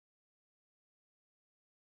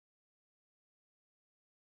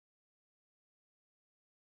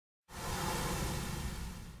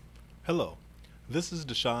Hello, this is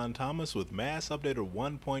Deshaun Thomas with MassUpdater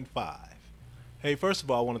 1.5. Hey, first of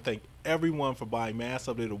all, I want to thank everyone for buying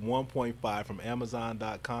MassUpdater 1.5 from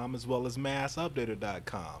Amazon.com as well as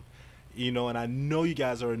MassUpdater.com. And I know you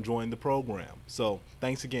guys are enjoying the program, so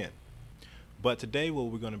thanks again. But today what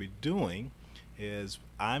we're going to be doing is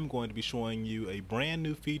I'm going to be showing you a brand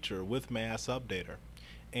new feature with MassUpdater.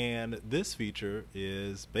 And this feature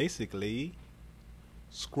is basically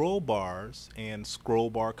scroll bars and scroll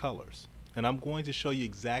bar colors. And I'm going to show you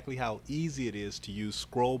exactly how easy it is to use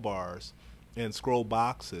scroll bars and scroll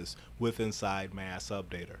boxes with inside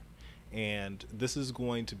MassUpdater. And this is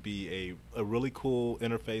going to be a really cool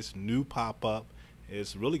interface, new pop-up.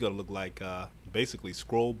 It's really going to look like basically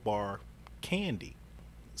scroll bar candy.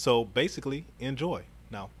 So basically, enjoy.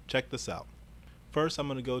 Now, check this out. First, I'm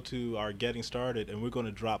going to go to our getting started, and we're going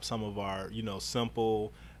to drop some of our,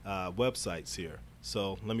 simple websites here.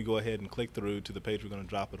 So let me go ahead and click through to the page we're going to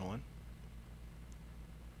drop it on.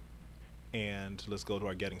 And let's go to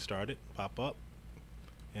our getting started, pop up,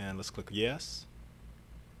 and let's click yes.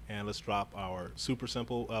 And let's drop our super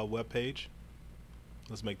simple web page.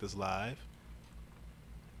 Let's make this live.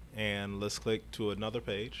 And let's click to another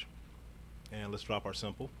page. And let's drop our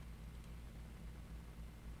simple.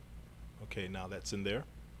 Okay, now that's in there.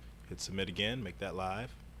 Hit submit again, make that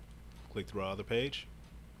live. Click through our other page.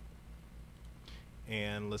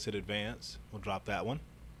 And let's hit advance. We'll drop that one.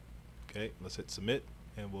 Okay, let's hit submit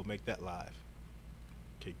and we'll make that live.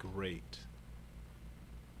 Okay, great.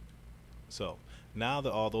 So now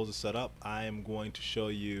that all those are set up, I am going to show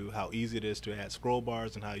you how easy it is to add scroll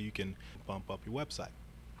bars and how you can bump up your website.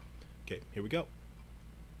 Okay, here we go.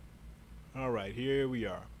 Alright, here we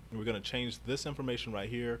are. We're going to change this information right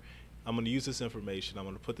here. I'm going to use this information. I'm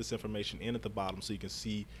going to put this information in at the bottom so you can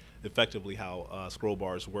see effectively how scroll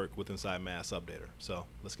bars work with inside MassUpdater. So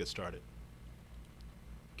let's get started.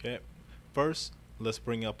 Okay, first let's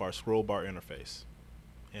bring up our scroll bar interface,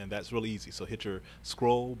 and that's really easy. So hit your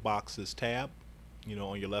scroll boxes tab,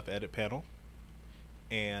 on your left edit panel,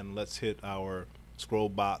 and let's hit our scroll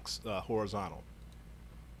box horizontal,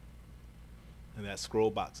 and that's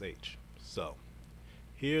scroll box H. So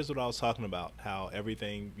here's what I was talking about, how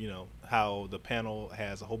everything, how the panel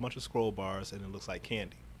has a whole bunch of scroll bars and it looks like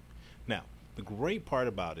candy. Now, the great part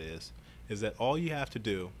about it is that all you have to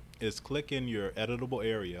do is click in your editable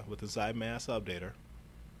area with inside MassUpdater,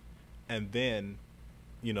 and then,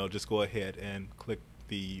 just go ahead and click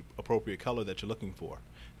the appropriate color that you're looking for.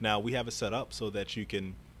 Now, we have it set up so that you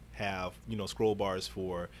can have, scroll bars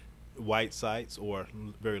for white sites or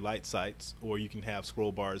very light sites, or you can have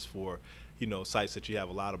scroll bars for sites that you have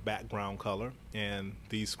a lot of background color, and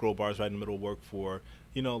these scroll bars right in the middle work for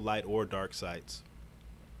light or dark sites.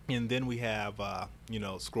 And then we have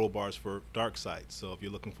scroll bars for dark sites. So if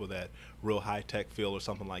you're looking for that real high-tech feel or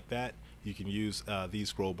something like that, you can use these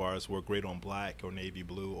scroll bars. Work great on black or navy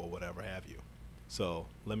blue or whatever have you. So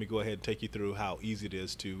let me go ahead and take you through how easy it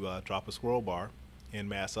is to drop a scroll bar in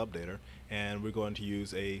MassUpdater, and we're going to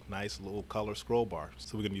use a nice little color scroll bar.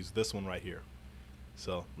 So we're going to use this one right here.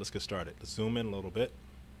 So let's get started. Let's zoom in a little bit.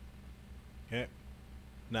 Okay.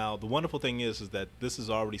 Now the wonderful thing is that this is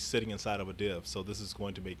already sitting inside of a div, so this is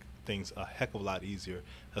going to make things a heck of a lot easier,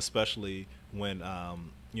 especially when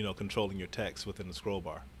controlling your text within the scroll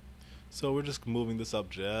bar. So we're just moving this up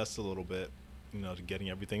just a little bit, to getting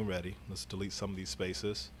everything ready. Let's delete some of these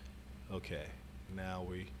spaces. Okay. Now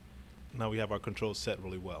we have our controls set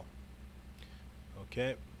really well.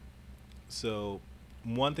 Okay. So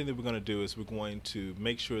one thing that we're going to do is we're going to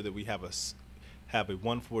make sure that we have a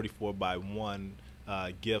 144 by 1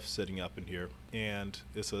 GIF sitting up in here, and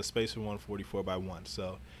it's a space for 144 by 1.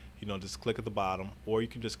 So just click at the bottom, or you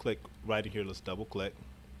can just click right in here. Let's double click.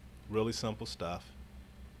 Really simple stuff.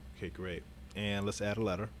 Okay, great. And let's add a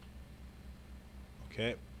letter.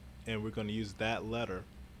 Okay, and we're going to use that letter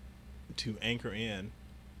to anchor in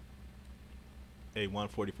a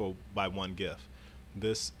 144 by 1 GIF.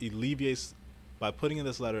 This alleviates, by putting in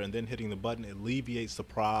this letter and then hitting the button, it alleviates the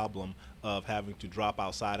problem of having to drop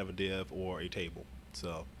outside of a div or a table.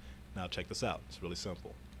 So now check this out. It's really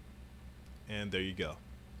simple. And there you go.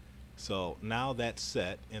 So now that's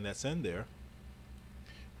set and that's in there.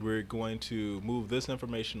 We're going to move this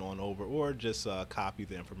information on over, or just copy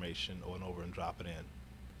the information on over and drop it in.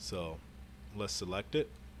 So let's select it.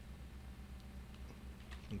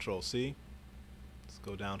 Control C. Let's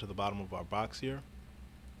go down to the bottom of our box here.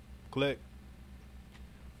 Click.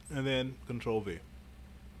 And then Control V.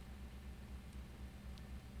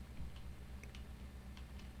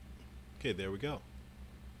 Okay, there we go.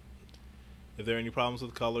 If there are any problems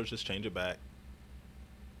with colors, just change it back.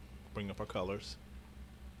 Bring up our colors.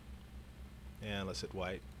 And let's hit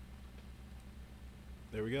white.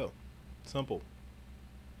 There we go. Simple.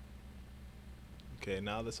 Okay,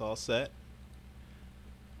 now that's all set.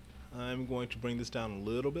 I'm going to bring this down a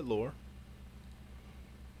little bit lower.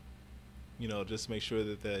 You know, just make sure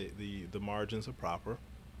that the margins are proper.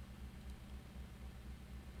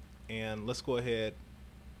 And let's go ahead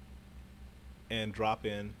and drop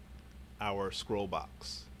in our scroll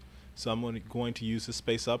box. So I'm going to use this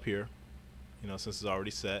space up here, you know, since it's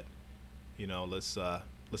already set. You know, let's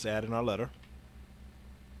add in our letter.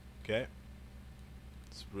 Okay,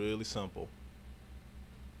 it's really simple.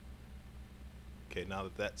 Okay, now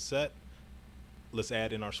that that's set, let's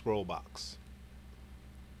add in our scroll box.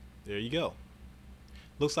 There you go.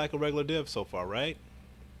 Looks like a regular div so far, right?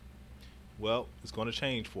 Well, it's going to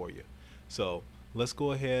change for you. So let's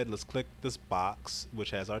go ahead, let's click this box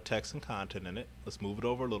which has our text and content in it. Let's move it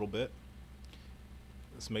over a little bit.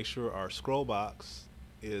 Let's make sure our scroll box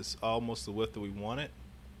is almost the width that we want it.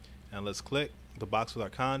 And let's click the box with our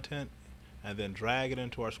content and then drag it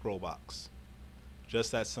into our scroll box.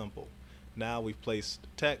 Just that simple. Now we've placed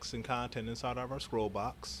text and content inside of our scroll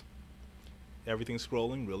box. Everything's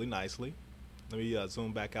scrolling really nicely. Let me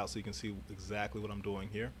zoom back out so you can see exactly what I'm doing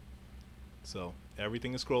here. So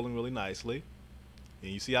everything is scrolling really nicely,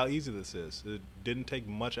 and you see how easy this is. It didn't take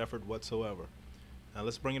much effort whatsoever. Now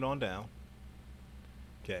let's bring it on down.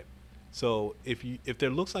 Okay, so if there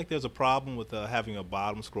looks like there's a problem with having a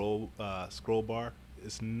bottom scroll bar,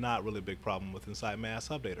 it's not really a big problem with inside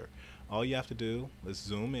MassUpdater. All you have to do is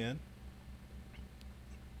zoom in.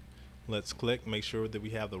 Let's click, make sure that we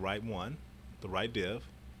have the right one, the right div,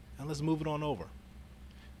 and let's move it on over.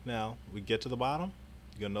 Now we get to the bottom.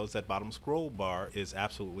 You're gonna notice that bottom scroll bar is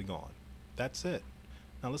absolutely gone. That's it.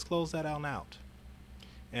 Now let's close that out,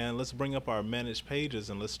 and let's bring up our managed pages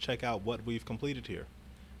and let's check out what we've completed here.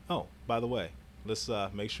 Oh, by the way, let's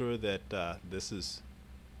make sure that this is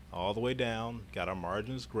all the way down. Got our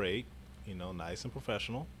margins great, you know, nice and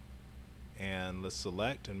professional. And let's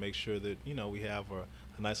select and make sure that, you know, we have a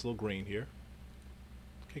nice little green here.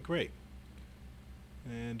 Okay, great.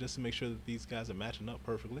 And just to make sure that these guys are matching up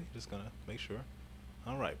perfectly, just gonna make sure.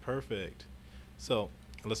 All right, perfect. So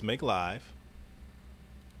let's make live.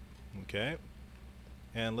 Okay,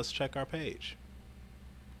 and let's check our page.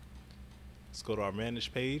 Let's go to our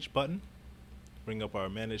manage page button, bring up our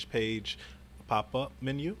manage page pop-up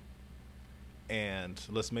menu, and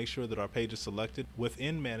let's make sure that our page is selected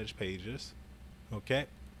within manage pages. Okay,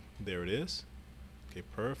 there it is. Okay,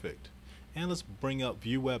 perfect. And let's bring up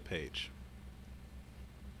view web page.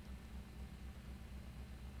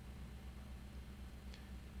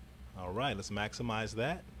 All right, let's maximize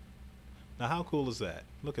that. Now how cool is that?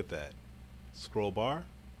 Look at that. Scroll bar,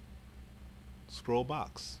 scroll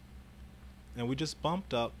box. And we just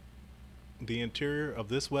bumped up the interior of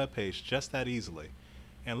this web page just that easily.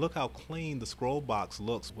 And look how clean the scroll box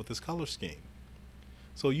looks with this color scheme.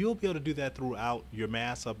 So you'll be able to do that throughout your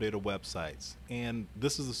MassUpdater websites. And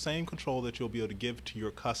this is the same control that you'll be able to give to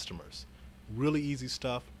your customers. Really easy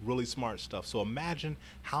stuff, really smart stuff. So imagine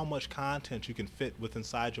how much content you can fit with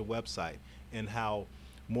inside your website and how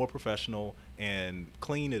more professional and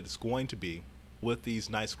clean it's going to be with these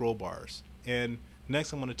nice scroll bars. And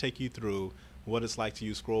next I'm going to take you through what it's like to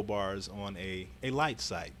use scroll bars on a light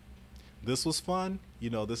site. This was fun.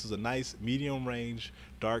 You know, this is a nice medium range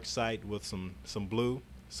dark site with some blue.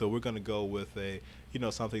 So we're going to go with a, you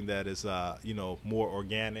know, something that is you know, more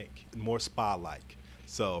organic, more spa-like.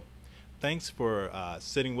 So thanks for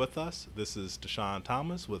sitting with us. This is Deshaun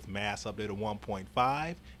Thomas with MassUpdater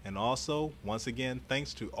 1.5, and also once again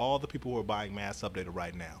thanks to all the people who are buying MassUpdater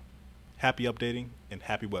right now. Happy updating and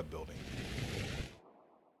happy web building.